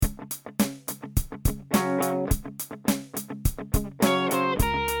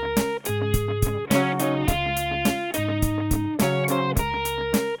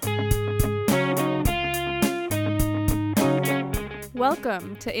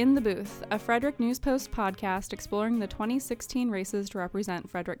Welcome to In the Booth, a Frederick News-Post podcast exploring the 2016 races to represent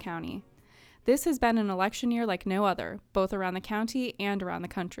Frederick County. This has been an election year like no other, both around the county and around the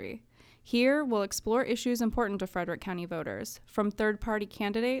country. Here, we'll explore issues important to Frederick County voters, from third-party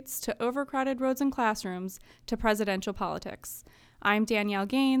candidates to overcrowded roads and classrooms to presidential politics. I'm Danielle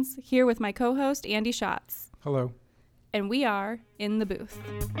Gaines, here with my co-host Andy Schatz. Hello. And we are In the Booth.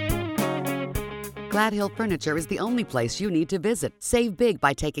 Glad Hill Furniture is the only place you need to visit. Save big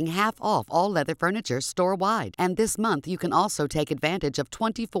by taking half off all leather furniture store-wide. And this month, you can also take advantage of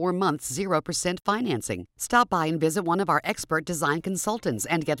 24 months 0% financing. Stop by and visit one of our expert design consultants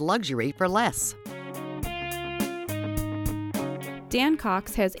and get luxury for less. Dan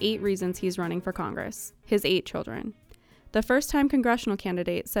Cox has 8 reasons he's running for Congress, his 8 children. The first-time congressional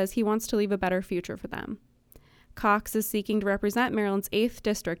candidate says he wants to leave a better future for them. Cox is seeking to represent Maryland's 8th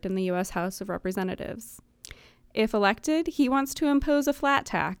district in the U.S. House of Representatives. If elected, he wants to impose a flat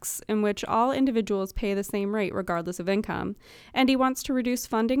tax in which all individuals pay the same rate regardless of income, and he wants to reduce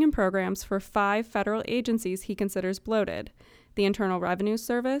funding and programs for 5 federal agencies he considers bloated: the Internal Revenue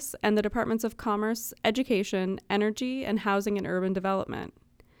Service and the Departments of Commerce, Education, Energy, and Housing and Urban Development.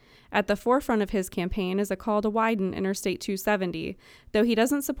 At the forefront of his campaign is a call to widen Interstate 270, though he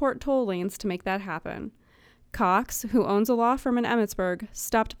doesn't support toll lanes to make that happen. Cox, who owns a law firm in Emmitsburg,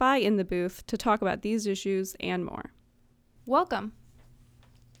 stopped by In the Booth to talk about these issues and more. Welcome.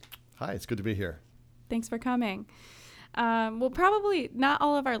 Hi, it's good to be here. Thanks for coming. Well, probably not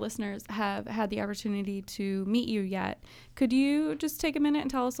all of our listeners have had the opportunity to meet you yet. Could you just take a minute and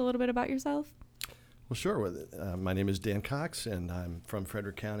tell us a little bit about yourself? Well, sure. My name is Dan Cox, and I'm from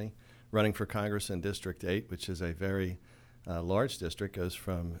Frederick County, running for Congress in District 8, which is a very large district, goes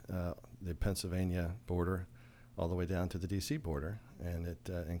from the Pennsylvania border all the way down to the D.C. border, and it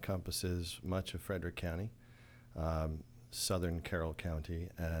encompasses much of Frederick County, southern Carroll County,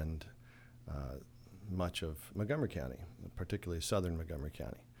 and much of Montgomery County, particularly southern Montgomery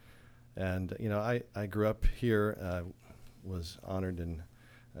County. And, you know, I grew up here, was honored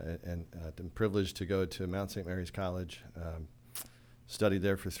and privileged to go to Mount St. Mary's College, studied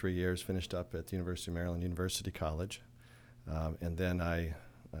there for 3 years, finished up at the University of Maryland University College, and then I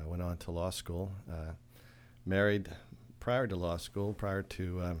went on to law school. Married prior to law school, prior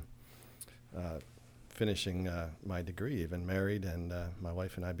to finishing my degree, even married, and my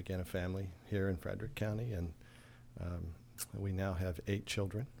wife and I began a family here in Frederick County, and we now have 8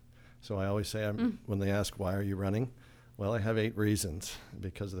 children. So I always say, when they ask, why are you running? Well, I have 8 reasons,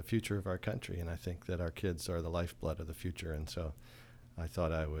 because of the future of our country, and I think that our kids are the lifeblood of the future, and so I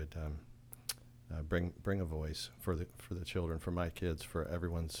thought I would bring a voice for the children, for my kids, for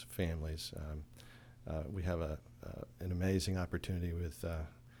everyone's families. We have an amazing opportunity with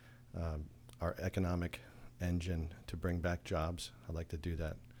our economic engine to bring back jobs. I'd like to do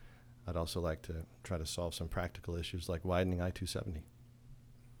that. I'd also like to try to solve some practical issues like widening I-270.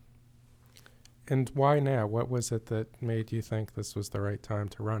 And why now? What was it that made you think this was the right time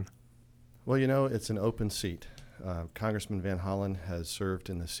to run? Well, you know, it's an open seat. Congressman Van Hollen has served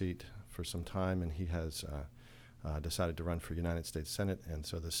in the seat for some time, and he has decided to run for United States Senate, and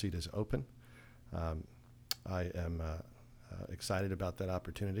so the seat is open. I am excited about that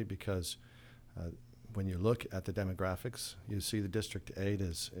opportunity because when you look at the demographics, you see the District 8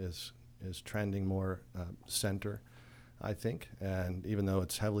 is trending more center, I think, and even though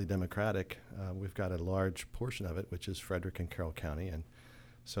it's heavily Democratic, we've got a large portion of it, which is Frederick and Carroll County, and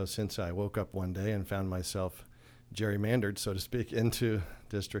so since I woke up one day and found myself gerrymandered, so to speak, into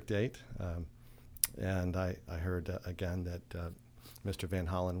District 8, and I heard again that Mr. Van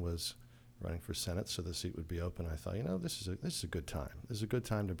Hollen was running for Senate, so the seat would be open. I thought, you know, this is a good time. This is a good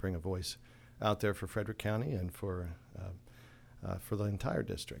time to bring a voice out there for Frederick County and for the entire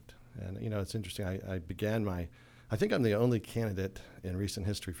district. And you know, it's interesting. I think I'm the only candidate in recent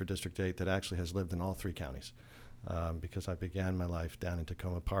history for District 8 that actually has lived in all 3 counties, because I began my life down in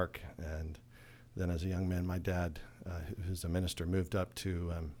Tacoma Park, and then as a young man, my dad, who's a minister, moved up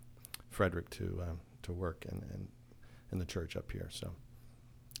to Frederick to work in the church up here. So.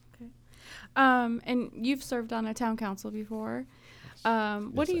 And you've served on a town council before.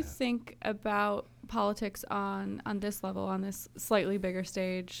 What do you think about politics on this level, on this slightly bigger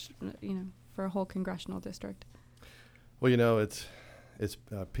stage, you know, for a whole congressional district? Well, you know, it's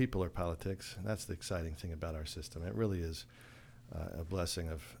people are politics, and that's the exciting thing about our system. It really is a blessing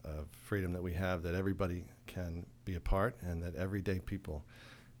of freedom that we have, that everybody can be a part and that everyday people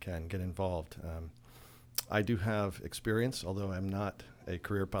can get involved. I do have experience, although I'm not a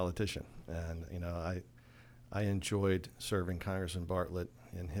career politician, and you know, I enjoyed serving Congressman Bartlett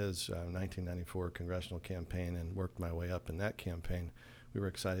in his 1994 congressional campaign and worked my way up in that campaign. We were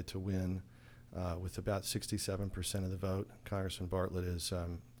excited to win with about 67% of the vote. Congressman Bartlett is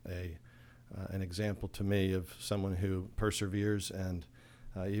an example to me of someone who perseveres and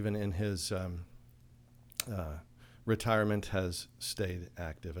even in his retirement has stayed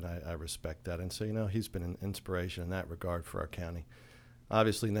active, and I respect that. And so, he's been an inspiration in that regard for our county.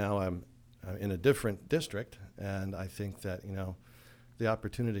 Obviously, now I'm in a different district, and I think that, the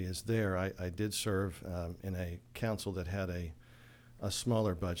opportunity is there. I did serve in a council that had a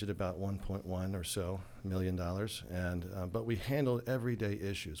smaller budget, about $1.1 or so million, but we handled everyday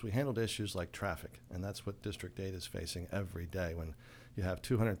issues. We handled issues like traffic, and that's what District 8 is facing every day when you have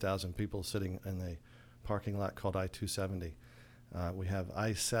 200,000 people sitting in a parking lot called I-270. We have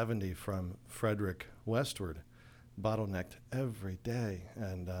I-70 from Frederick westward, bottlenecked every day,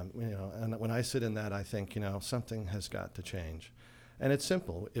 and and when I sit in that, I think something has got to change, and it's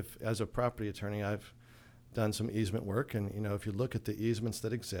simple. If as a property attorney, I've done some easement work, and if you look at the easements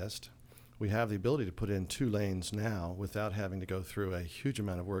that exist, we have the ability to put in 2 lanes now without having to go through a huge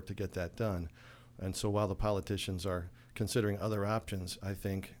amount of work to get that done. And so while the politicians are considering other options, I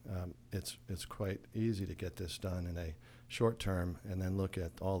think it's quite easy to get this done in a short term and then look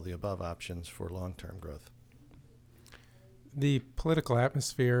at all the above options for long-term growth. The political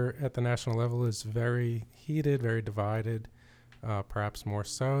atmosphere at the national level is very heated, very divided, perhaps more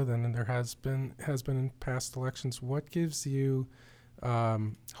so than there has been in past elections. What gives you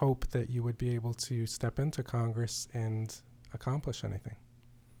hope that you would be able to step into Congress and accomplish anything?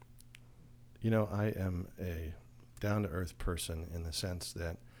 I am a down-to-earth person in the sense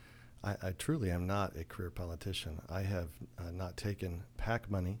that I truly am not a career politician. I have not taken PAC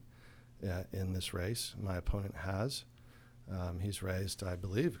money in this race. My opponent has. He's raised, I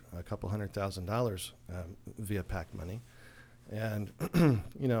believe, a couple $100,000 via PAC money, and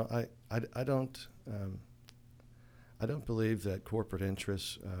I don't believe that corporate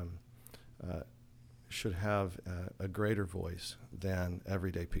interests should have a greater voice than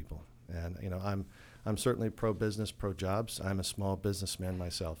everyday people. And I'm certainly pro-business, pro-jobs. I'm a small businessman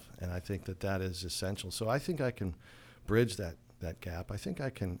myself, and I think that is essential. So I think I can bridge that gap. I think I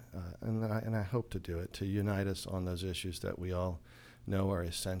can, and I hope to do it, to unite us on those issues that we all know are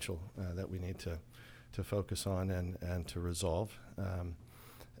essential, that we need to focus on and to resolve,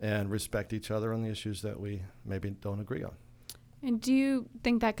 and respect each other on the issues that we maybe don't agree on. And do you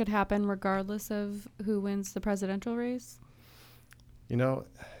think that could happen regardless of who wins the presidential race?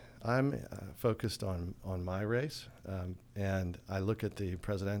 I'm focused on my race, and I look at the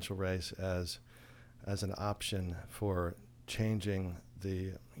presidential race as an option for changing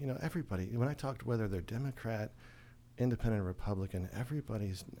everybody. When I talk to whether they're Democrat, Independent, Republican,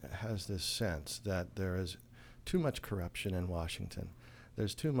 everybody has this sense that there is too much corruption in Washington.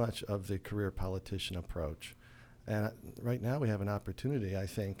 There's too much of the career politician approach. And right now we have an opportunity, I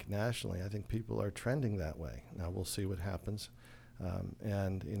think, nationally. I think people are trending that way. Now we'll see what happens.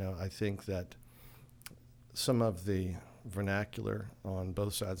 I think that some of the vernacular on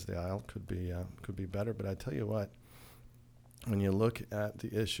both sides of the aisle could be better. But I tell you what, when you look at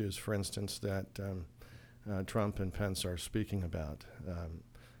the issues, for instance, that Trump and Pence are speaking about,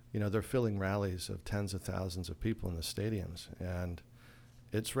 they're filling rallies of tens of thousands of people in the stadiums, and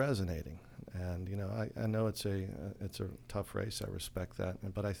it's resonating. And I know it's a tough race. I respect that,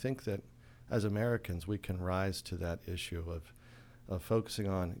 but I think that as Americans, we can rise to that issue of focusing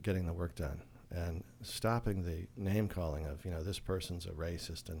on getting the work done and stopping the name calling of this person's a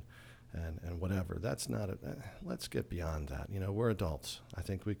racist and whatever. That's not let's get beyond that. We're adults. I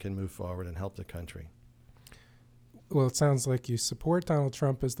think we can move forward and help the country. Well, it sounds like you support Donald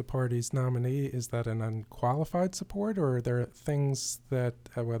Trump as the party's nominee. Is that an unqualified support, or are there things that,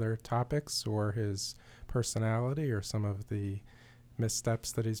 whether topics or his personality or some of the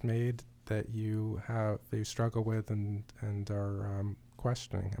missteps that he's made, that you struggle with and are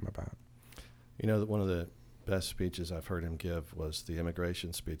questioning him about? One of the best speeches I've heard him give was the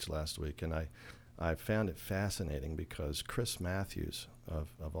immigration speech last week, and I found it fascinating because Chris Matthews,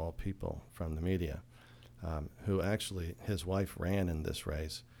 of all people from the media, who actually, his wife ran in this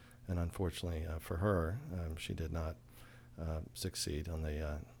race, and unfortunately for her, she did not succeed on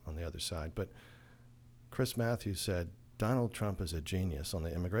the other side. But Chris Matthews said, Donald Trump is a genius on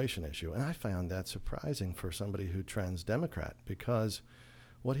the immigration issue. And I found that surprising for somebody who trends Democrat, because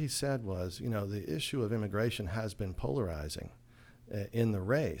what he said was, the issue of immigration has been polarizing in the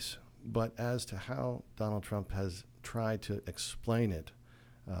race, but as to how Donald Trump has tried to explain it,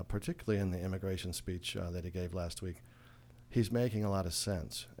 particularly in the immigration speech that he gave last week, he's making a lot of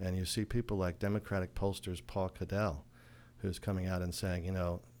sense. And you see people like Democratic pollsters Paul Cadell, who's coming out and saying,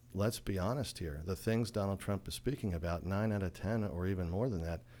 let's be honest here. The things Donald Trump is speaking about, 9 out of 10 or even more than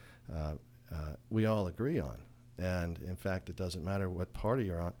that, we all agree on. And in fact, it doesn't matter what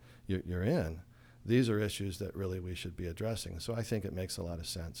party you're in. These are issues that really we should be addressing. So I think it makes a lot of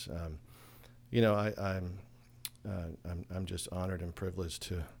sense. I'm just honored and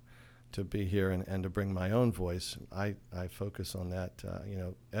privileged to be here and to bring my own voice. I focus on that.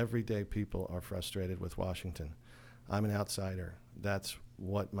 Everyday people are frustrated with Washington. I'm an outsider. That's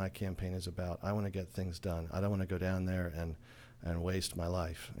what my campaign is about. I want to get things done. I don't want to go down there and waste my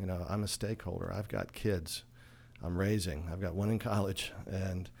life. I'm a stakeholder. I've got kids I'm raising. I've got one in college,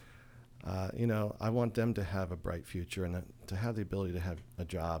 and I want them to have a bright future and to have the ability to have a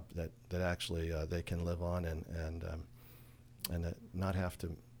job that actually they can live on and not have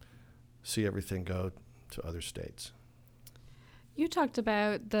to see everything go to other states. You talked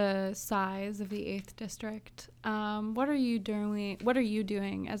about the size of the 8th District. What are you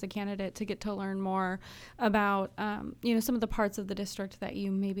doing as a candidate to get to learn more about, some of the parts of the district that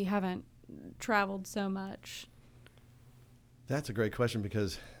you maybe haven't traveled so much? That's a great question,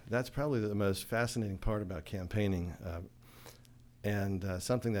 because that's probably the most fascinating part about campaigning, and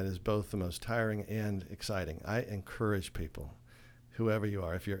something that is both the most tiring and exciting. I encourage people, whoever you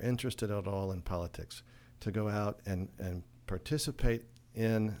are, if you're interested at all in politics, to go out and participate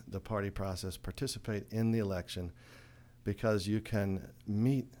in the party process, participate in the election, because you can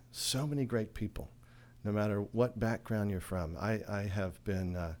meet so many great people, no matter what background you're from. I have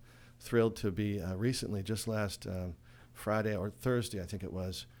been thrilled to be recently, just last Friday or Thursday, I think it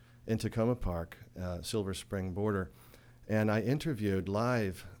was, in Tacoma Park, Silver Spring border, and I interviewed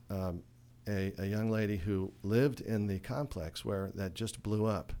live a young lady who lived in the complex where that just blew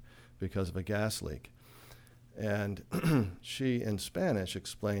up because of a gas leak. And she, in Spanish,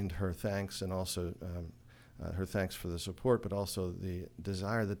 explained her thanks, and also her thanks for the support, but also the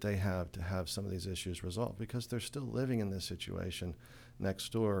desire that they have to have some of these issues resolved, because they're still living in this situation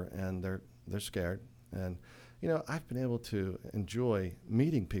next door, and they're scared. And I've been able to enjoy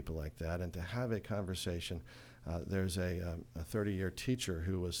meeting people like that and to have a conversation. There's a 30-year teacher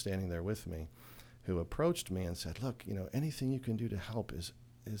who was standing there with me, who approached me and said, "Look, anything you can do to help is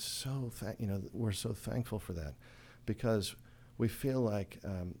so we're so thankful for that, because we feel like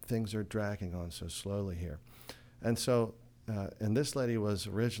things are dragging on so slowly here." And so, and this lady was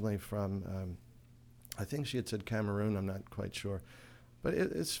originally from, I think she had said Cameroon, I'm not quite sure, but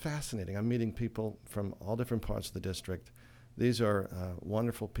it's fascinating. I'm meeting people from all different parts of the district. These are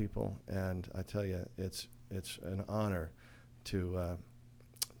wonderful people, and I tell you, it's an honor to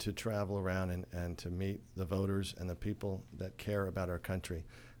travel around and to meet the voters and the people that care about our country.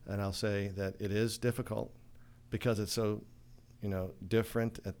 And I'll say that it is difficult, because it's so,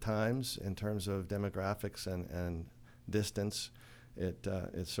 different at times in terms of demographics and distance. It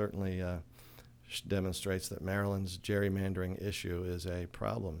certainly demonstrates that Maryland's gerrymandering issue is a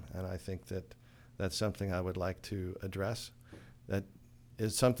problem, and I think that that's something I would like to address. That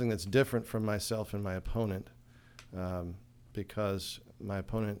is something that's different from myself and my opponent, because my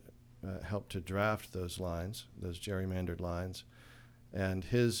opponent helped to draft those lines, those gerrymandered lines, and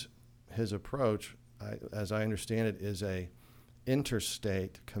his approach, as I understand it, is a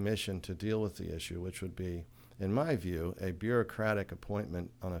interstate commission to deal with the issue, which would be, in my view, a bureaucratic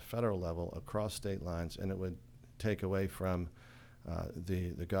appointment on a federal level across state lines, and it would take away from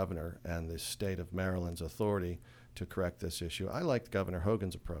the governor and the state of Maryland's authority to correct this issue. I liked Governor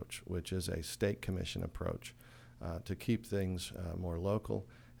Hogan's approach, which is a state commission approach, to keep things more local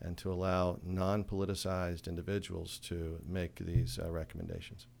and to allow non-politicized individuals to make these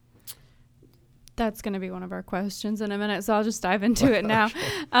recommendations. That's going to be one of our questions in a minute, so I'll just dive into it now.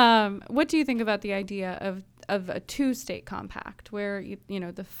 What do you think about the idea of a two-state compact, where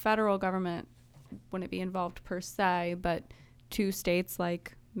the federal government wouldn't be involved per se, but two states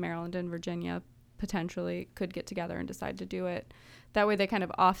like Maryland and Virginia potentially could get together and decide to do it? That way they kind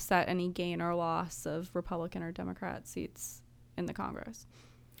of offset any gain or loss of Republican or Democrat seats in the Congress.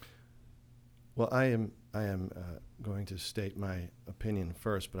 Well, I am going to state my opinion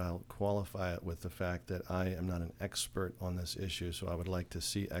first, but I'll qualify it with the fact that I am not an expert on this issue, so I would like to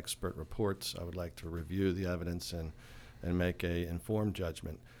see expert reports. I would like to review the evidence and make an informed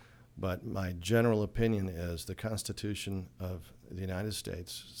judgment. But my general opinion is the Constitution of the United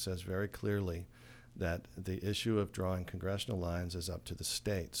States says very clearly that the issue of drawing congressional lines is up to the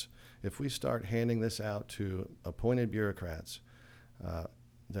states. If we start handing this out to appointed bureaucrats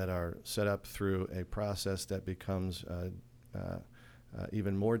that are set up through a process that becomes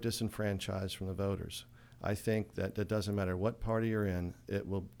even more disenfranchised from the voters, I think that it doesn't matter what party you're in, it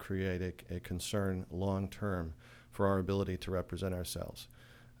will create a concern long term for our ability to represent ourselves.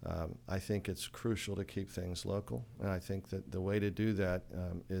 I think it's crucial to keep things local, and I think that the way to do that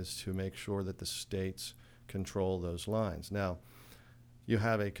is to make sure that the states control those lines. Now, you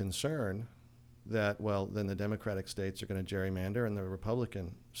have a concern that, well, then the Democratic states are going to gerrymander and the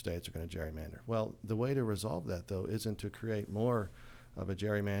Republican states are going to gerrymander. Well, the way to resolve that, though, isn't to create more of a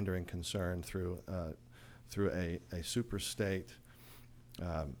gerrymandering concern through a super state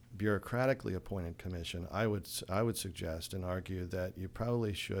bureaucratically appointed commission. I would suggest and argue that you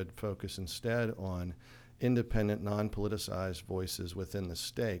probably should focus instead on independent, non-politicized voices within the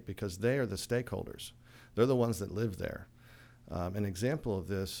state, because they are the stakeholders. They're the ones that live there. An example of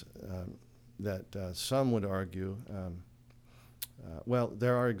this that some would argue, well,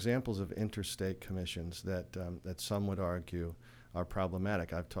 there are examples of interstate commissions that some would argue are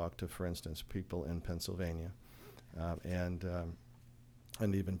problematic. I've talked to, for instance, people in Pennsylvania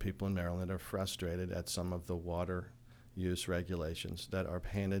and even people in Maryland that are frustrated at some of the water use regulations that are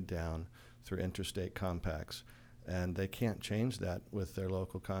handed down through interstate compacts. And they can't change that with their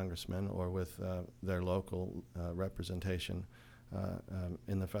local congressman or with their local representation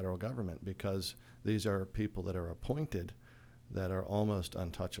in the federal government, because these are people that are appointed that are almost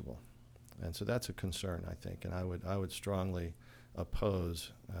untouchable. And so that's a concern, I think, and I would strongly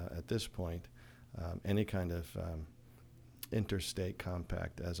oppose at this point any kind of interstate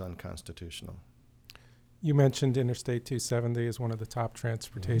compact as unconstitutional. You mentioned Interstate 270 as one of the top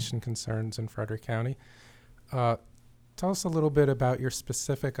transportation concerns in Frederick County. Tell us a little bit about your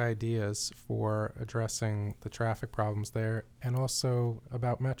specific ideas for addressing the traffic problems there, and also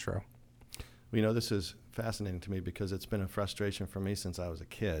about Metro. Well, you know, this is fascinating to me because it's been a frustration for me since I was a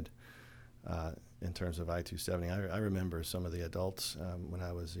kid in terms of I-270. I remember some of the adults when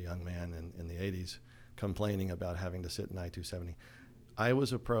I was a young man in the 80s complaining about having to sit in I-270. I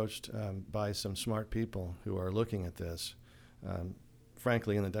was approached by some smart people who are looking at this,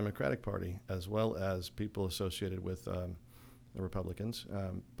 frankly, in the Democratic Party, as well as people associated with the Republicans.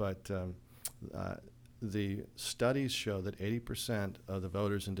 But the studies show that 80% of the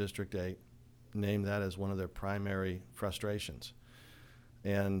voters in District 8 name that as one of their primary frustrations.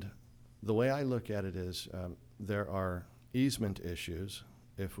 And the way I look at it is there are easement issues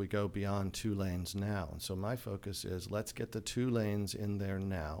if we go beyond 2 lanes now. And so my focus is, let's get the 2 lanes in there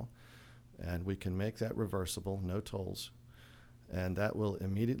now, and we can make that reversible, no tolls. And that will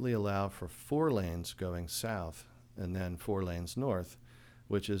immediately allow for 4 lanes going south and then 4 lanes north,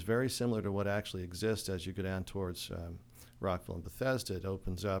 which is very similar to what actually exists as you go down towards Rockville and Bethesda. It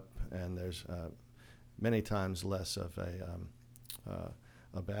opens up, and there's many times less of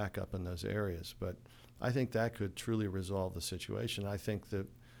a backup in those areas. But I think that could truly resolve the situation. I think that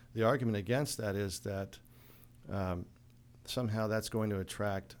the argument against that is that somehow that's going to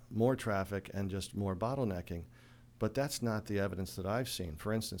attract more traffic and just more bottlenecking. But that's not the evidence that I've seen.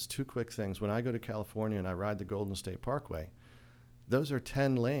 For instance, 2 quick things. When I go to California and I ride the Golden State Parkway, those are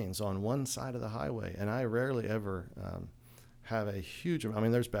 10 lanes on one side of the highway, and I rarely ever have a huge amount. I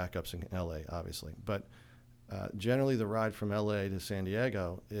mean, there's backups in LA, obviously, but generally the ride from LA to San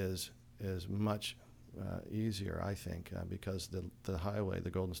Diego is much easier, I think, because the highway,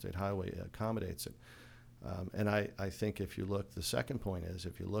 the Golden State Highway, accommodates it. And I think if you look, the second point is,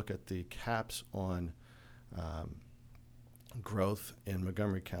 if you look at the caps on growth in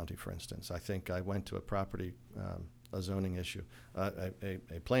Montgomery County, for instance. I think I went to a zoning issue,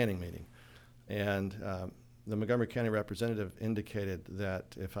 a planning meeting, and the Montgomery County representative indicated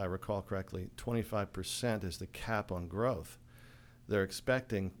that, if I recall correctly, 25% is the cap on growth. They're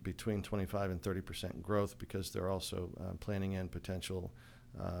expecting between 25 and 30% growth because they're also planning in potential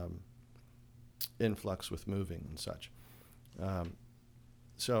influx with moving and such.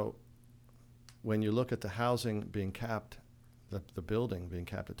 So when you look at the housing being capped, the building being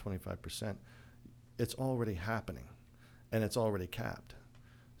capped at 25%, it's already happening, and it's already capped.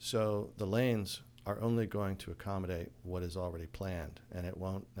 So the lanes are only going to accommodate what is already planned, and it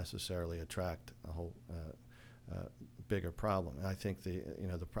won't necessarily attract a whole bigger problem. And I think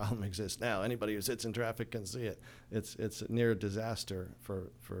the problem exists now. Anybody who sits in traffic can see it. It's a near disaster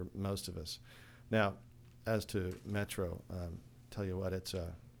for most of us. Now, as to Metro, tell you what, it's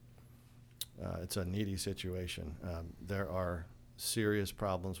a needy situation. There are serious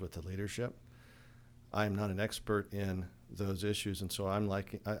problems with the leadership. I'm not an expert in those issues, and so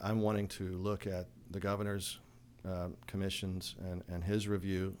I'm wanting to look at the governor's commissions and his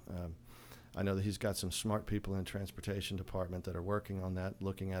review. I know that he's got some smart people in the transportation department that are working on that,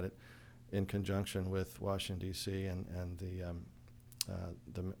 looking at it in conjunction with Washington, D.C. and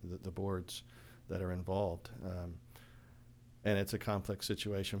the boards that are involved. And it's a complex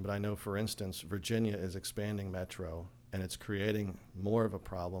situation, but I know, for instance, Virginia is expanding Metro, and it's creating more of a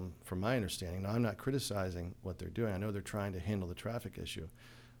problem from my understanding. Now, I'm not criticizing what they're doing. I know they're trying to handle the traffic issue.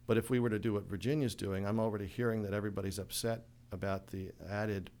 But if we were to do what Virginia's doing, I'm already hearing that everybody's upset about the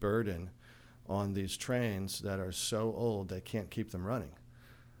added burden on these trains that are so old they can't keep them running.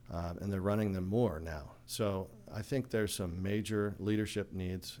 And they're running them more now. So I think there's some major leadership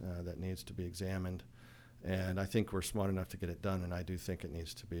needs that needs to be examined. And I think we're smart enough to get it done, and I do think it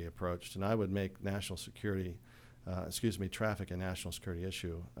needs to be approached. And I would make traffic a national security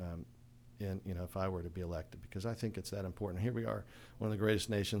issue if I were to be elected, because I think it's that important. Here we are, one of the greatest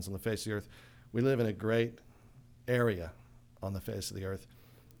nations on the face of the earth. We live in a great area on the face of the earth,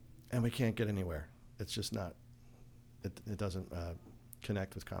 and we can't get anywhere. It's just not, it doesn't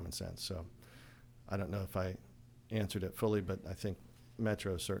connect with common sense. So I don't know if I answered it fully, but I think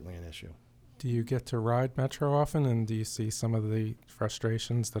Metro is certainly an issue. Do you get to ride Metro often, and do you see some of the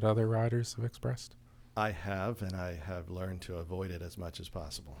frustrations that other riders have expressed? I have, and I have learned to avoid it as much as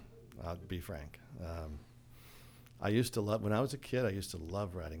possible. I'll be frank. I used to love, when I was a kid, I used to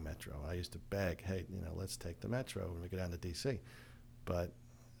love riding Metro. I used to beg, hey, let's take the Metro when we go down to D.C. But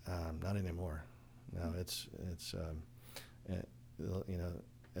not anymore. No,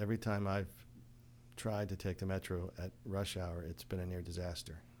 every time I've tried to take the Metro at rush hour, it's been a near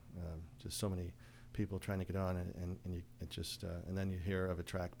disaster. Just so many people trying to get on, and then you hear of a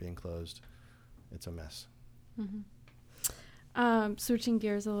track being closed. It's a mess. Mm-hmm. Switching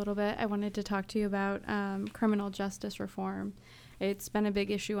gears a little bit, I wanted to talk to you about criminal justice reform. It's been a big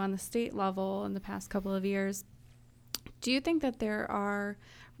issue on the state level in the past couple of years. Do you think that there are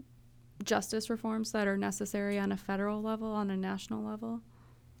justice reforms that are necessary on a federal level, on a national level?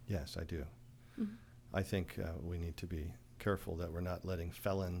 Yes, I do. Mm-hmm. I think we need to be careful that we're not letting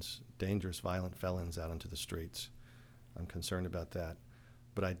felons, dangerous, violent felons, out into the streets. I'm concerned about that.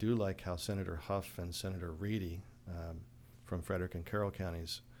 But I do like how Senator Huff and Senator Reedy from Frederick and Carroll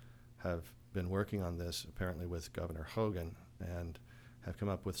counties have been working on this, apparently with Governor Hogan, and have come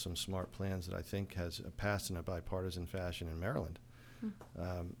up with some smart plans that I think has passed in a bipartisan fashion in Maryland.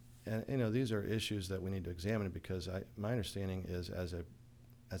 And these are issues that we need to examine, because my understanding is, as a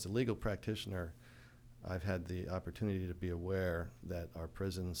legal practitioner, I've had the opportunity to be aware that our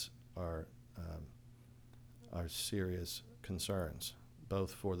prisons are serious concerns,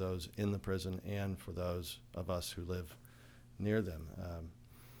 both for those in the prison and for those of us who live near them.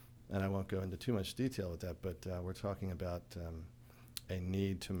 And I won't go into too much detail with that, but we're talking about a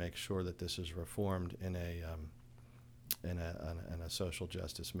need to make sure that this is reformed in a social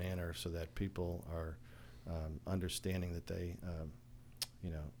justice manner, so that people are understanding that they,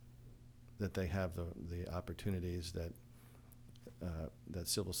 that they have the opportunities that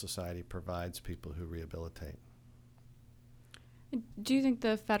civil society provides people who rehabilitate. Do you think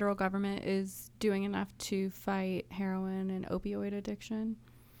the federal government is doing enough to fight heroin and opioid addiction?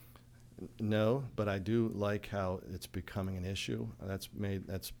 No, but I do like how it's becoming an issue. That's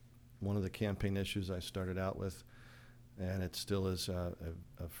one of the campaign issues I started out with, and it still is a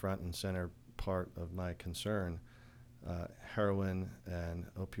front and center part of my concern. Heroin and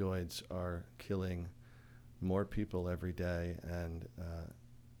opioids are killing more people every day, and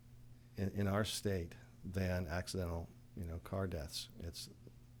in our state, than accidental car deaths. It's,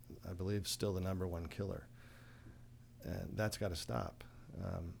 I believe, still the number one killer, and that's got to stop.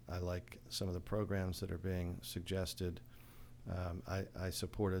 I like some of the programs that are being suggested. I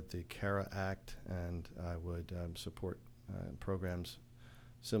supported the CARA Act, and I would support programs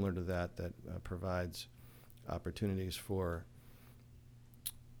similar to that provides opportunities for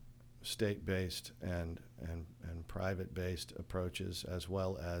state-based and private-based approaches, as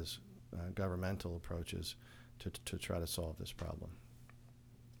well as governmental approaches to try to solve this problem.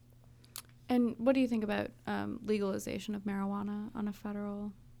 And what do you think about legalization of marijuana on a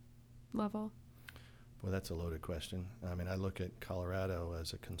federal level? Well, that's a loaded question. I mean, I look at Colorado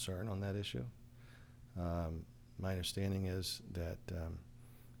as a concern on that issue. My understanding is that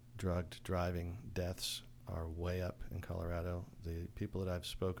drugged driving deaths are way up in Colorado. The people that I've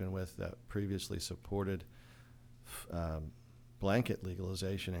spoken with that previously supported blanket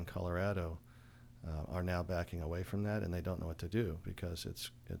legalization in Colorado are now backing away from that, and they don't know what to do, because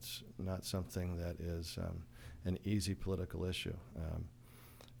it's not something that is an easy political issue.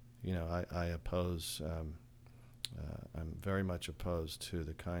 I oppose, I'm very much opposed to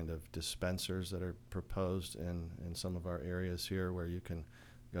the kind of dispensers that are proposed in some of our areas here, where you can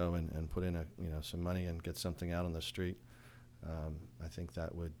go and put in some money and get something out on the street. I think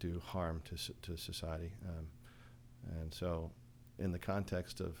that would do harm to society. And so in the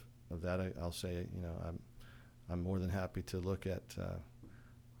context of of that, I'll say, I'm more than happy to look at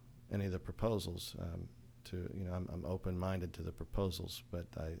any of the proposals. I'm open-minded to the proposals, but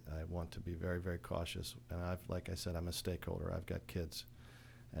I want to be very, very cautious. And like I said, I'm a stakeholder. I've got kids,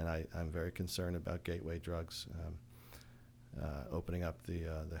 and I'm very concerned about gateway drugs, opening up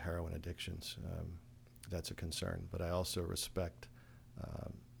the heroin addictions. That's a concern. But I also respect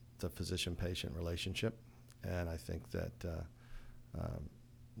the physician-patient relationship, and I think that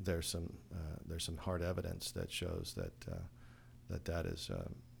there's some hard evidence that shows that is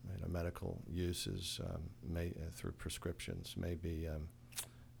medical uses through prescriptions may be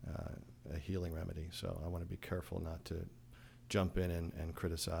a healing remedy. So I want to be careful not to jump in and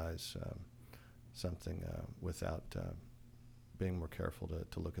criticize something without being more careful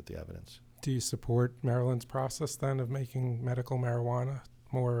to look at the evidence. Do you support Maryland's process then of making medical marijuana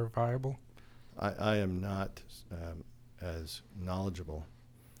more viable? I am not as knowledgeable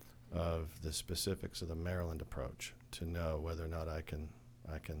of the specifics of the Maryland approach to know whether or not I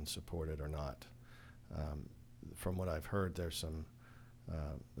can support it or not. From what I've heard, there's some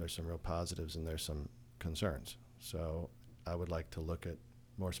real positives and there's some concerns. So I would like to look at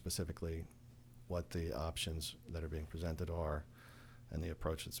more specifically what the options that are being presented are and the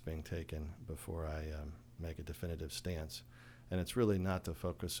approach that's being taken before I make a definitive stance. And it's really not the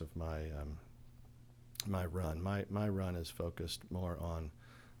focus of my run. My run is focused more on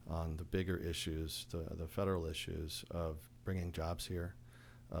the bigger issues, the federal issues of bringing jobs here,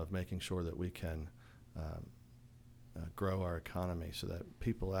 of making sure that we can grow our economy so that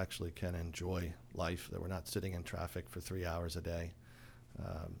people actually can enjoy life, that we're not sitting in traffic for 3 hours a day.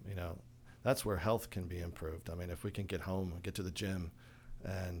 That's where health can be improved. I mean, if we can get home and get to the gym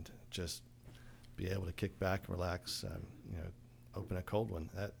and just be able to kick back, relax, open a cold one,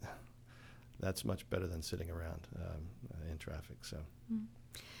 that's much better than sitting around in traffic. So,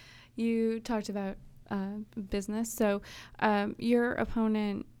 you talked about business. So your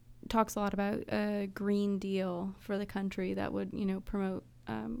opponent talks a lot about a Green Deal for the country that would, promote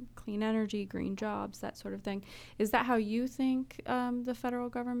clean energy, green jobs, that sort of thing. Is that how you think the federal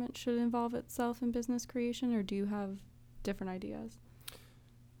government should involve itself in business creation, or do you have different ideas?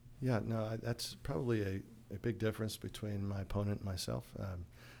 Yeah, no, that's probably a big difference between my opponent and myself.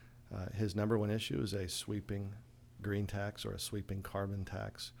 His number one issue is a sweeping green tax or a sweeping carbon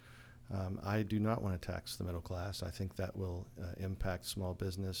tax. I do not want to tax the middle class. I think that will impact small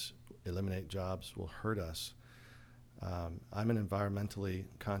business, eliminate jobs, will hurt us. I'm an environmentally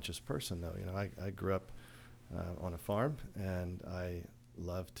conscious person, though. I grew up on a farm, and I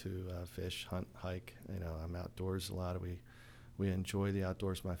love to fish, hunt, hike. I'm outdoors a lot. We enjoy the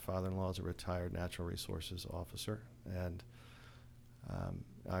outdoors. My father-in-law is a retired natural resources officer, and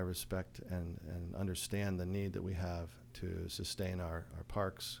I respect and understand the need that we have to sustain our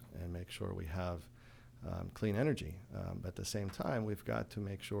parks and make sure we have clean energy. At the same time, we've got to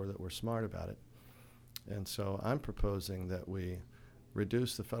make sure that we're smart about it. And so I'm proposing that we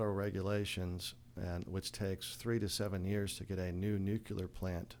reduce the federal regulations, which takes 3 to 7 years to get a new nuclear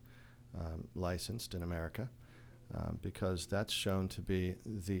plant licensed in America, because that's shown to be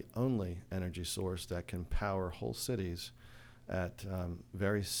the only energy source that can power whole cities at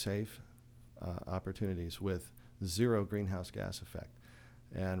very safe opportunities with zero greenhouse gas effect.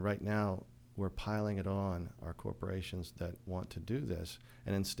 And right now, we're piling it on our corporations that want to do this.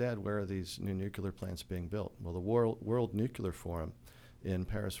 And instead, where are these new nuclear plants being built? Well, the World Nuclear Forum in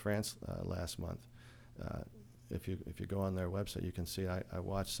Paris, France last month, if you go on their website, you can see I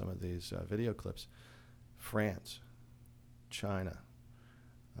watched some of these video clips. France, China,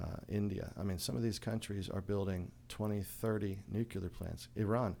 India. I mean, some of these countries are building 20, 30 nuclear plants.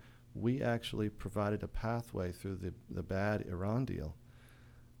 Iran, we actually provided a pathway through the bad Iran deal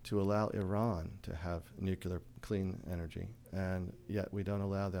to allow Iran to have nuclear clean energy, and yet we don't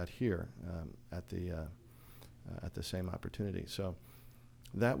allow that here at the same opportunity. So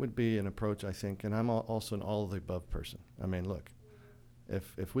that would be an approach, I think, and I'm also an all of the above person. I mean, look,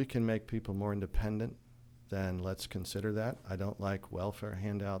 if we can make people more independent, then let's consider that. I don't like welfare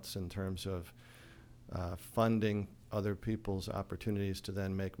handouts in terms of funding other people's opportunities to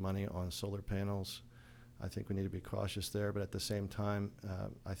then make money on solar panels. I think we need to be cautious there, but at the same time,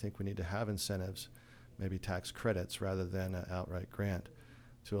 I think we need to have incentives, maybe tax credits rather than an outright grant,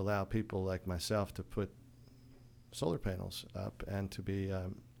 to allow people like myself to put solar panels up and to be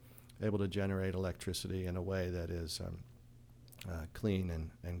able to generate electricity in a way that is clean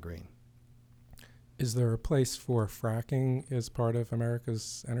and green. Is there a place for fracking as part of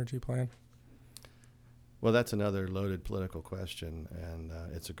America's energy plan? Well, that's another loaded political question, and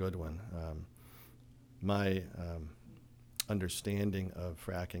it's a good one. My understanding of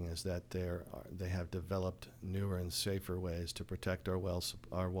fracking is that they have developed newer and safer ways to protect our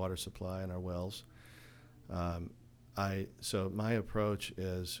water supply and our wells. So my approach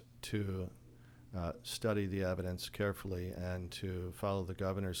is to study the evidence carefully and to follow the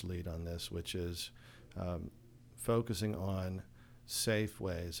governor's lead on this, which is focusing on safe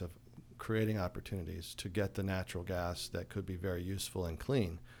ways of creating opportunities to get the natural gas that could be very useful and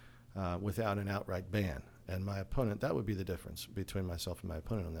clean without an outright ban. And my opponent, that would be the difference between myself and my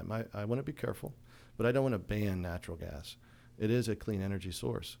opponent on that. I want to be careful, but I don't want to ban natural gas. It is a clean energy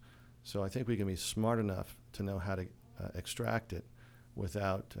source. So I think we can be smart enough to know how to extract it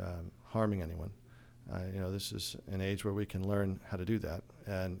without harming anyone. This is an age where we can learn how to do that,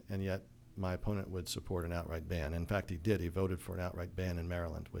 and yet my opponent would support an outright ban. In fact, he did. He voted for an outright ban in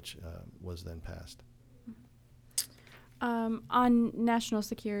Maryland, which was then passed. On national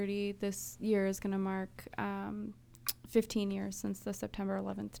security, this year is going to mark 15 years since the September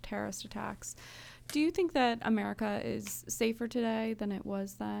 11th terrorist attacks. Do you think that America is safer today than it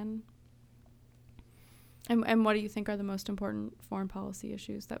was then? And what do you think are the most important foreign policy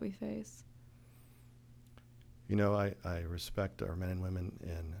issues that we face? I respect our men and women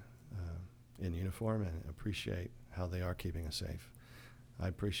in uniform and appreciate how they are keeping us safe. I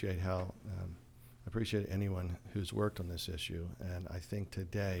appreciate anyone who's worked on this issue, and I think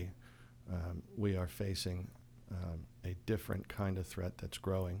today we are facing a different kind of threat that's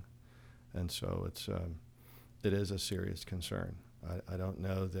growing, and so it is a serious concern. I don't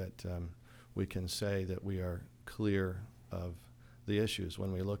know that we can say that we are clear of the issues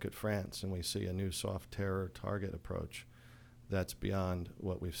when we look at France and we see a new soft terror target approach that's beyond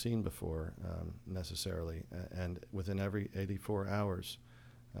what we've seen before necessarily, and within every 84 hours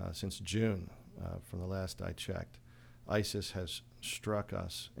since June, from the last I checked, ISIS has struck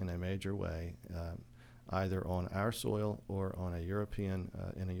us in a major way, either on our soil or on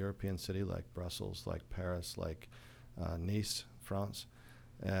in a European city like Brussels, like Paris, like Nice, France.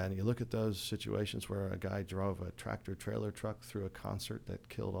 And you look at those situations where a guy drove a tractor-trailer truck through a concert that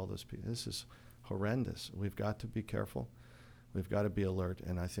killed all those people. This is horrendous. We've got to be careful. We've got to be alert,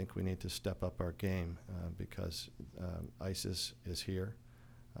 and I think we need to step up our game because ISIS is here.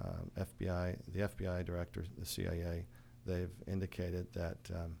 The FBI director, the CIA, they've indicated that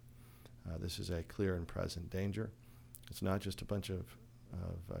this is a clear and present danger. It's not just a bunch of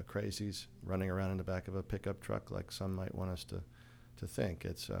crazies running around in the back of a pickup truck like some might want us to think.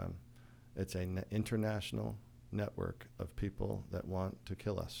 It's an international network of people that want to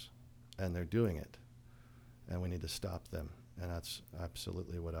kill us, and they're doing it, and we need to stop them. And that's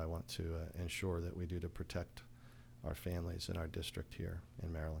absolutely what I want to ensure that we do to protect our families in our district here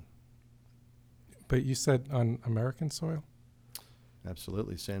in Maryland. But you said on American soil?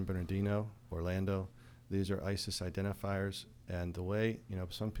 Absolutely. San Bernardino, Orlando, these are ISIS identifiers. And the way,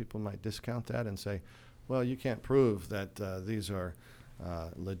 some people might discount that and say, well, you can't prove that these are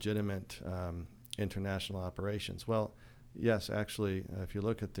legitimate international operations. Well, yes, actually, if you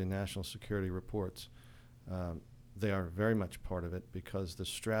look at the national security reports, they are very much part of it because the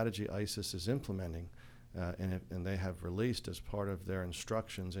strategy ISIS is implementing and they have released as part of their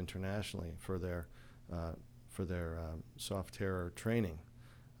instructions internationally for their soft terror training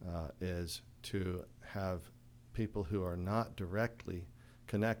is to have people who are not directly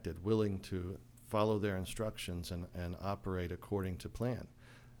connected willing to follow their instructions and operate according to plan.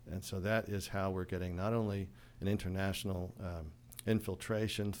 And so that is how we're getting not only an international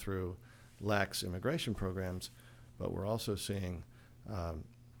infiltration through lax immigration programs, but we're also seeing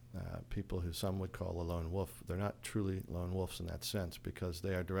people who some would call a lone wolf. They're not truly lone wolves in that sense because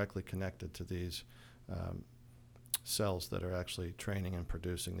they are directly connected to these cells that are actually training and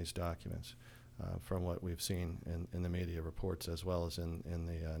producing these documents from what we've seen in the media reports as well as in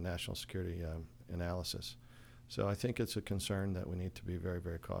the national security analysis. So I think it's a concern that we need to be very,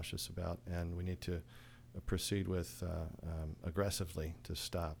 very cautious about, and we need to proceed with aggressively to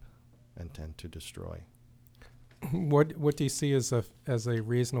stop and tend to destroy. What do you see as a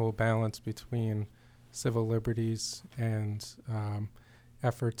reasonable balance between civil liberties and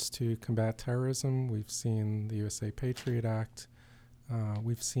efforts to combat terrorism? We've seen the USA Patriot Act.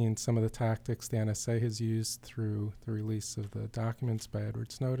 We've seen some of the tactics the NSA has used through the release of the documents by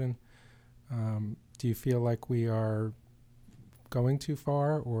Edward Snowden. Do you feel like we are going too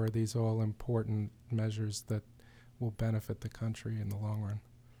far, or are these all important measures that will benefit the country in the long run?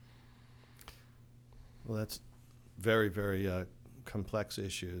 Well, that's very, very complex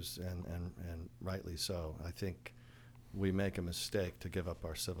issues, and rightly so. I think we make a mistake to give up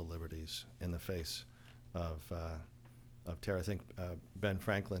our civil liberties in the face of terror. I think Ben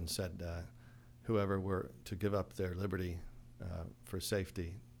Franklin said, whoever were to give up their liberty for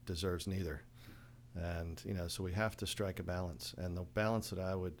safety deserves neither. And so we have to strike a balance. And the balance that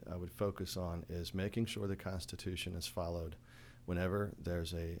I would focus on is making sure the Constitution is followed whenever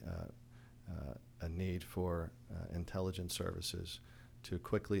there's a need for intelligence services to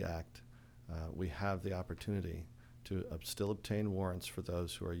quickly act. We have the opportunity to still obtain warrants for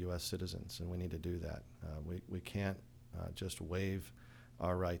those who are U.S. citizens, and we need to do that. We can't just waive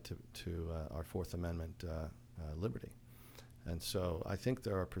our right to our Fourth Amendment liberty. And so I think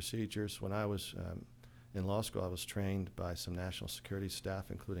there are procedures. When I was in law school, I was trained by some national security staff,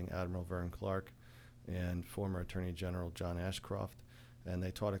 including Admiral Vern Clark and former Attorney General John Ashcroft, and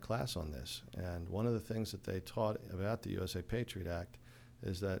they taught a class on this. And one of the things that they taught about the USA Patriot Act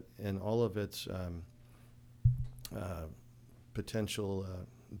is that in all of its potential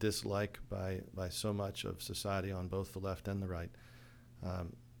dislike by so much of society on both the left and the right,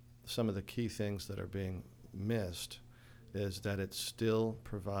 some of the key things that are being missed is that it still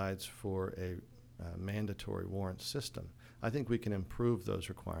provides for a mandatory warrant system. I think we can improve those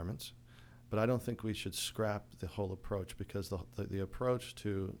requirements, but I don't think we should scrap the whole approach, because the approach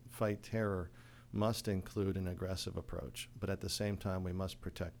to fight terror must include an aggressive approach, but at the same time we must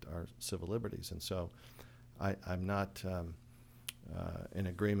protect our civil liberties. And so I'm not in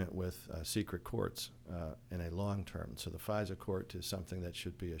agreement with secret courts in a long term. So the FISA court is something that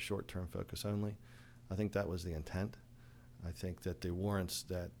should be a short-term focus only. I think that was the intent. I think that the warrants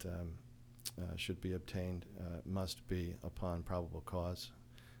that should be obtained must be upon probable cause.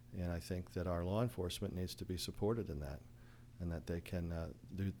 And I think that our law enforcement needs to be supported in that, and that they can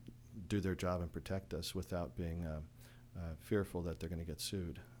do their job and protect us without being fearful that they're going to get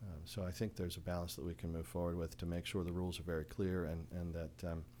sued. So I think there's a balance that we can move forward with to make sure the rules are very clear and that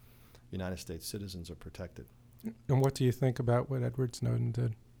United States citizens are protected. And what do you think about what Edward Snowden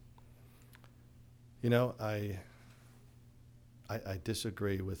did? I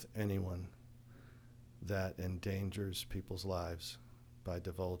disagree with anyone that endangers people's lives by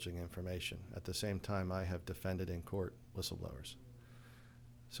divulging information. At the same time, I have defended in court whistleblowers.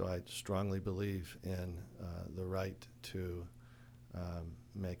 So I strongly believe in the right to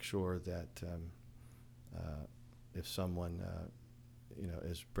make sure that if someone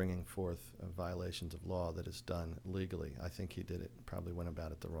is bringing forth violations of law, that it's done legally. I think he probably went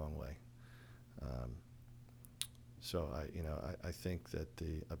about it the wrong way. So I think that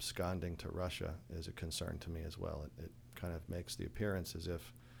the absconding to Russia is a concern to me as well. It kind of makes the appearance as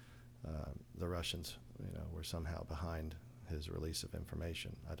if the Russians, were somehow behind his release of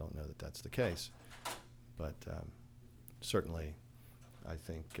information. I don't know that that's the case, but certainly, I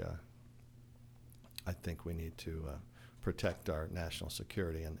think we need to protect our national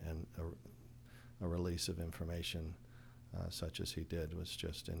security, and a release of information such as he did was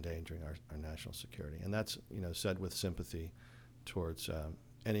just endangering our national security. And that's said with sympathy towards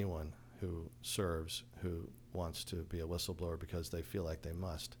anyone who serves, who wants to be a whistleblower because they feel like they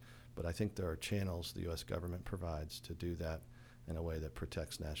must. But I think there are channels the U.S. government provides to do that in a way that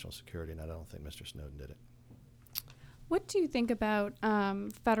protects national security, and I don't think Mr. Snowden did it. What do you think about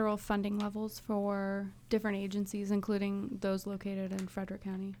federal funding levels for different agencies, including those located in Frederick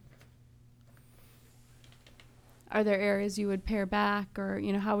County? Are there areas you would pare back, or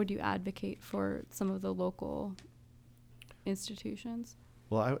how would you advocate for some of the local institutions?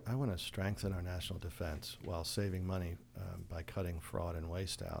 Well, I want to strengthen our national defense while saving money by cutting fraud and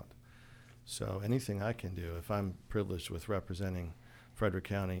waste out. So anything I can do, if I'm privileged with representing Frederick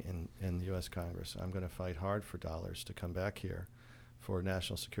County in the U.S. Congress, I'm going to fight hard for dollars to come back here for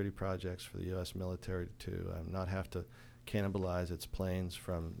national security projects, for the U.S. military to not have to cannibalize its planes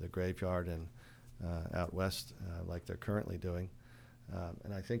from the graveyard and out west like they're currently doing.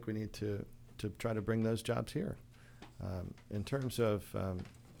 And I think we need to try to bring those jobs here. In terms of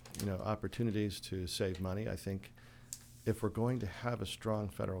opportunities to save money, I think if we're going to have a strong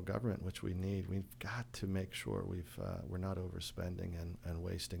federal government, which we need, we've got to make sure we're not overspending and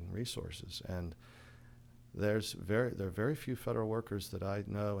wasting resources. And there are very few federal workers that I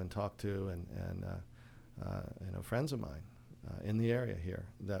know and talk to, and friends of mine in the area here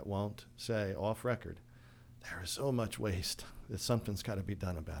that won't say off record, there is so much waste that something's got to be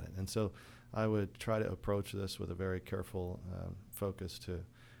done about it. And so I would try to approach this with a very careful focus to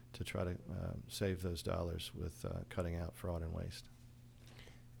try to save those dollars with cutting out fraud and waste.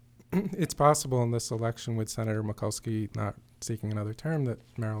 It's possible in this election, with Senator Mikulski not seeking another term, that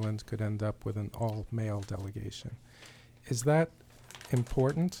Maryland could end up with an all-male delegation. Is that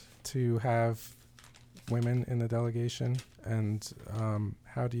important to have women in the delegation? And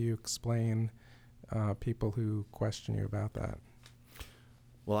how do you explain people who question you about that?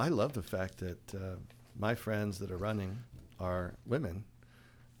 Well, I love the fact that my friends that are running are women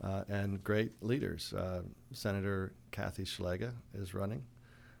and great leaders. Senator Kathy Schlega is running,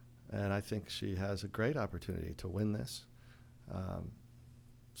 and I think she has a great opportunity to win this.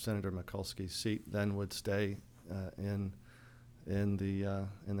 Senator Mikulski's seat then would stay in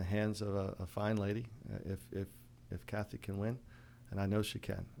the hands of a fine lady if Kathy can win, and I know she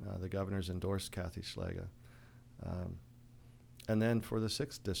can. The governor's endorsed Kathy Schlega. And then for the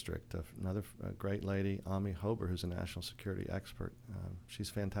 6th District, another great lady, Ami Hober, who's a national security expert.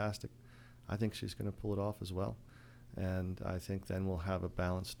 She's fantastic. I think she's going to pull it off as well. And I think then we'll have a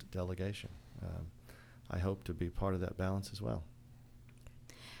balanced delegation. I hope to be part of that balance as well.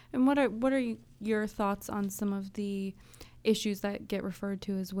 And what are your thoughts on some of the issues that get referred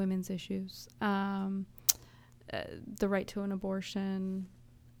to as women's issues? The right to an abortion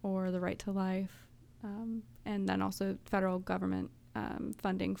or the right to life, and then also federal government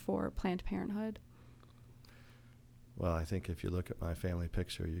funding for Planned Parenthood. Well, I think if you look at my family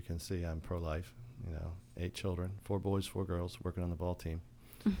picture, you can see I'm pro-life. 8 children, 4 boys, 4 girls, working on the ball team.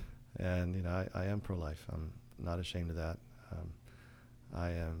 And, I am pro-life. I'm not ashamed of that.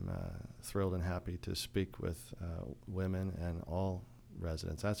 I am thrilled and happy to speak with women and all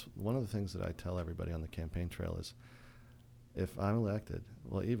residents. That's one of the things that I tell everybody on the campaign trail is, if I'm elected,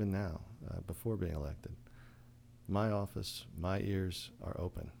 well, even now, before being elected, my office, my ears are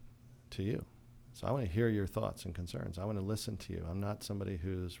open to you. So I want to hear your thoughts and concerns. I want to listen to you. I'm not somebody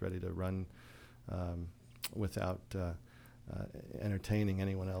who's ready to run without entertaining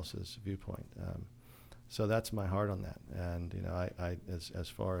anyone else's viewpoint. So that's my heart on that. And as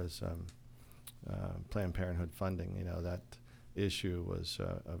far as Planned Parenthood funding, that issue was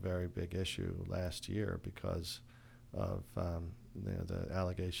a very big issue last year because of the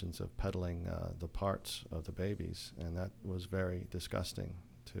allegations of peddling the parts of the babies, and that was very disgusting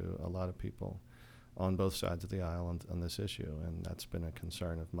to a lot of people on both sides of the aisle on this issue, and that's been a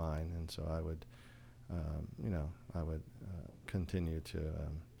concern of mine. And so I would, continue to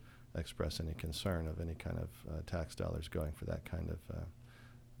express any concern of any kind of tax dollars going for that kind of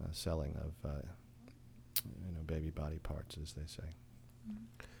selling of baby body parts, as they say.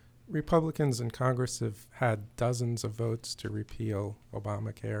 Republicans in Congress have had dozens of votes to repeal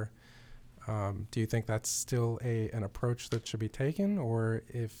Obamacare. Do you think that's still an approach that should be taken, or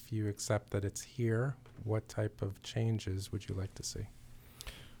if you accept that it's here, what type of changes would you like to see?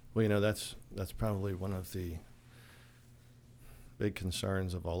 Well, that's probably one of the big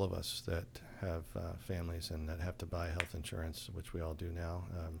concerns of all of us that have families and that have to buy health insurance, which we all do now.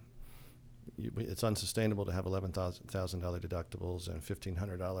 It's unsustainable to have $11,000 deductibles and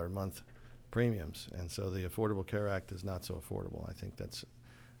 $1,500 a month premiums, and so the Affordable Care Act is not so affordable. I think that's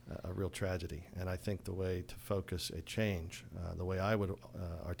a real tragedy, and I think the way to focus a change, the way I would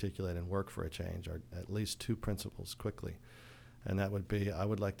articulate and work for a change, are at least 2 principles quickly, and that would be, I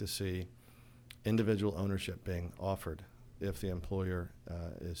would like to see individual ownership being offered if the employer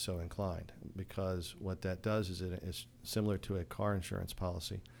is so inclined, because what that does is it is similar to a car insurance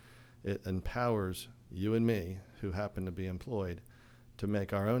policy. It empowers you and me, who happen to be employed, to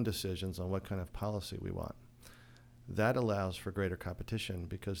make our own decisions on what kind of policy we want. That allows for greater competition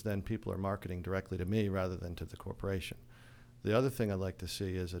because then people are marketing directly to me rather than to the corporation. The other thing I'd like to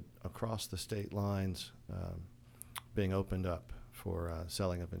see is across the state lines being opened up for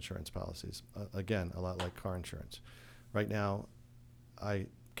selling of insurance policies. Again, a lot like car insurance. Right now, I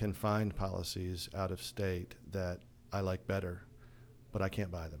can find policies out of state that I like better, but I can't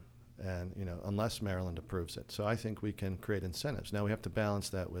buy them. And unless Maryland approves it. So I think we can create incentives. Now we have to balance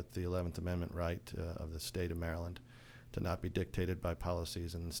that with the 11th Amendment right of the state of Maryland to not be dictated by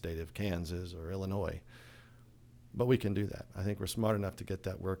policies in the state of Kansas or Illinois. But we can do that. I think we're smart enough to get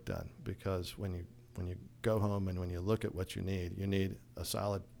that work done, because when you go home and when you look at what you need a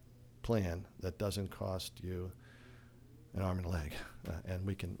solid plan that doesn't cost you an arm and a leg, and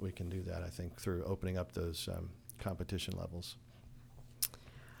we can do that, I think, through opening up those competition levels.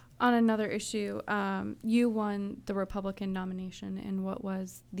 On another issue, you won the Republican nomination in what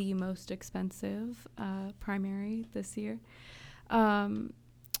was the most expensive primary this year.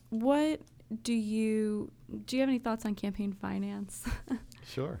 What do you have any thoughts on campaign finance?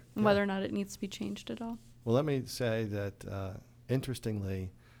 Sure. And whether or not it needs to be changed at all? Well, let me say that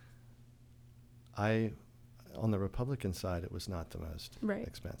interestingly, on the Republican side, it was not the most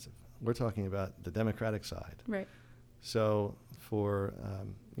expensive. We're talking about the Democratic side. Right. So for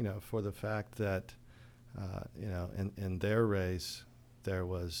the fact that in their race there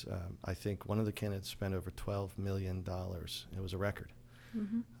was I think one of the candidates spent over $12 million. It was a record.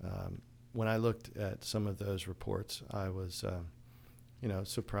 Mm-hmm. When I looked at some of those reports, I was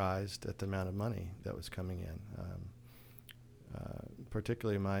surprised at the amount of money that was coming in.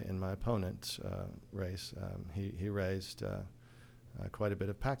 particularly in my opponent's race, he raised quite a bit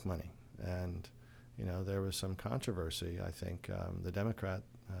of PAC money. And, there was some controversy. I think the Democrat,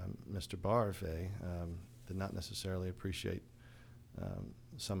 Mr. Barve, did not necessarily appreciate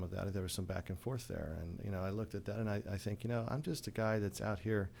some of that. There was some back and forth there. And, I looked at that and I think, I'm just a guy that's out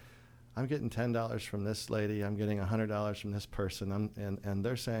here. I'm getting $10 from this lady. I'm getting $100 from this person. And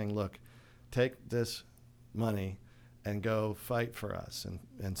they're saying, look, take this money and go fight for us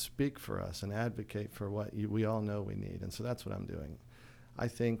and speak for us and advocate for what we all know we need. And so that's what I'm doing. I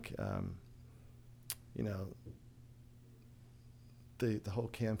think, the whole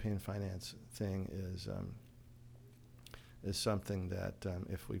campaign finance thing is something that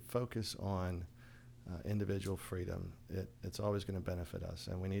if we focus on individual freedom, it's always going to benefit us.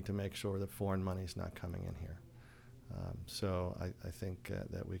 And we need to make sure that foreign money is not coming in here. So I think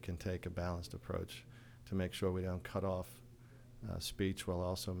that we can take a balanced approach to make sure we don't cut off speech while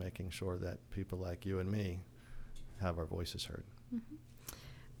also making sure that people like you and me have our voices heard. Mm-hmm.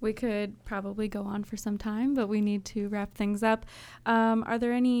 We could probably go on for some time, but we need to wrap things up. Are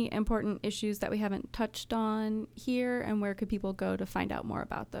there any important issues that we haven't touched on here, and where could people go to find out more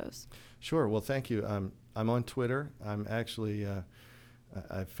about those? Sure. Well, thank you. I'm on Twitter. I'm actually,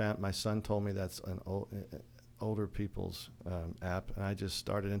 I found, my son told me that's an older people's app, and I just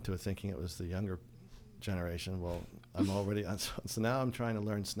started into it thinking it was the younger generation. Well, I'm already on, so now I'm trying to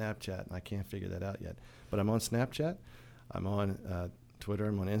learn Snapchat, and I can't figure that out yet. But I'm on Snapchat. I'm on Twitter.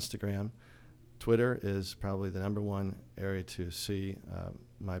 I'm on Instagram. Twitter is probably the number one area to see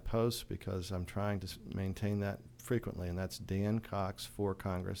my posts because I'm trying to maintain that frequently, and that's Dan Cox for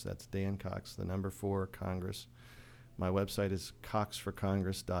Congress. That's Dan Cox, the number 4 Congress. My website is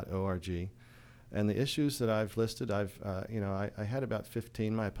coxforcongress.org. And the issues that I've listed, I had about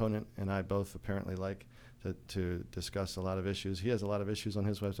 15. My opponent and I both apparently like to discuss a lot of issues. He has a lot of issues on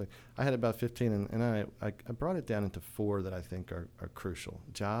his website. I had about 15, and I brought it down into 4 that I think are crucial.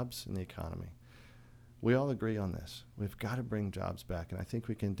 Jobs and the economy. We all agree on this. We've got to bring jobs back, and I think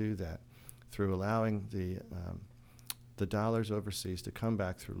we can do that through allowing the dollars overseas to come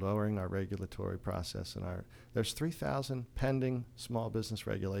back through lowering our regulatory process. And there's 3,000 pending small business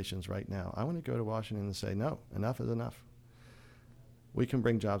regulations right now. I want to go to Washington and say, no, enough is enough. We can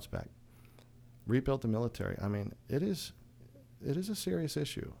bring jobs back. Rebuild the military. I mean, it is a serious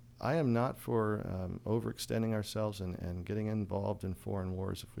issue. I am not for overextending ourselves and getting involved in foreign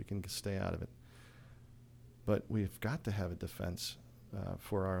wars if we can stay out of it. But we've got to have a defense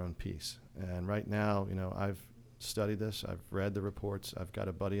for our own peace. And right now, I've studied this. I've read the reports. I've got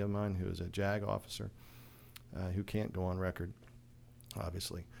a buddy of mine who is a JAG officer who can't go on record,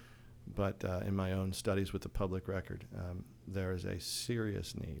 obviously. But in my own studies with the public record, there is a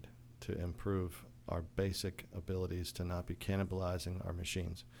serious need to improve our basic abilities to not be cannibalizing our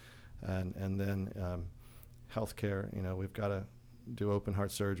machines. And then healthcare, we've got to do open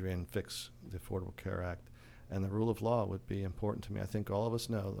heart surgery and fix the Affordable Care Act. And the rule of law would be important to me. I think all of us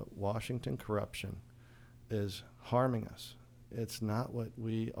know that Washington corruption is harming us. It's not what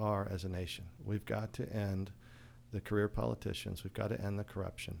we are as a nation. We've got to end the career politicians. We've got to end the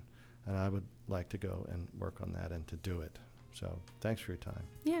corruption. And I would like to go and work on that and to do it. So thanks for your time.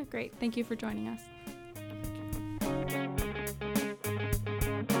 Yeah, great. Thank you for joining us.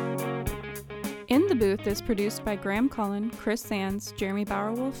 In the Booth is produced by Graham Cullen, Chris Sands, Jeremy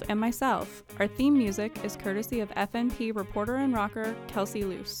Bowerwolf, and myself. Our theme music is courtesy of FNP reporter and rocker Kelsey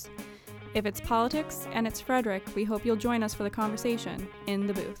Luce. If it's politics and it's Frederick, we hope you'll join us for the conversation in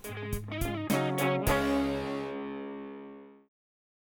the Booth.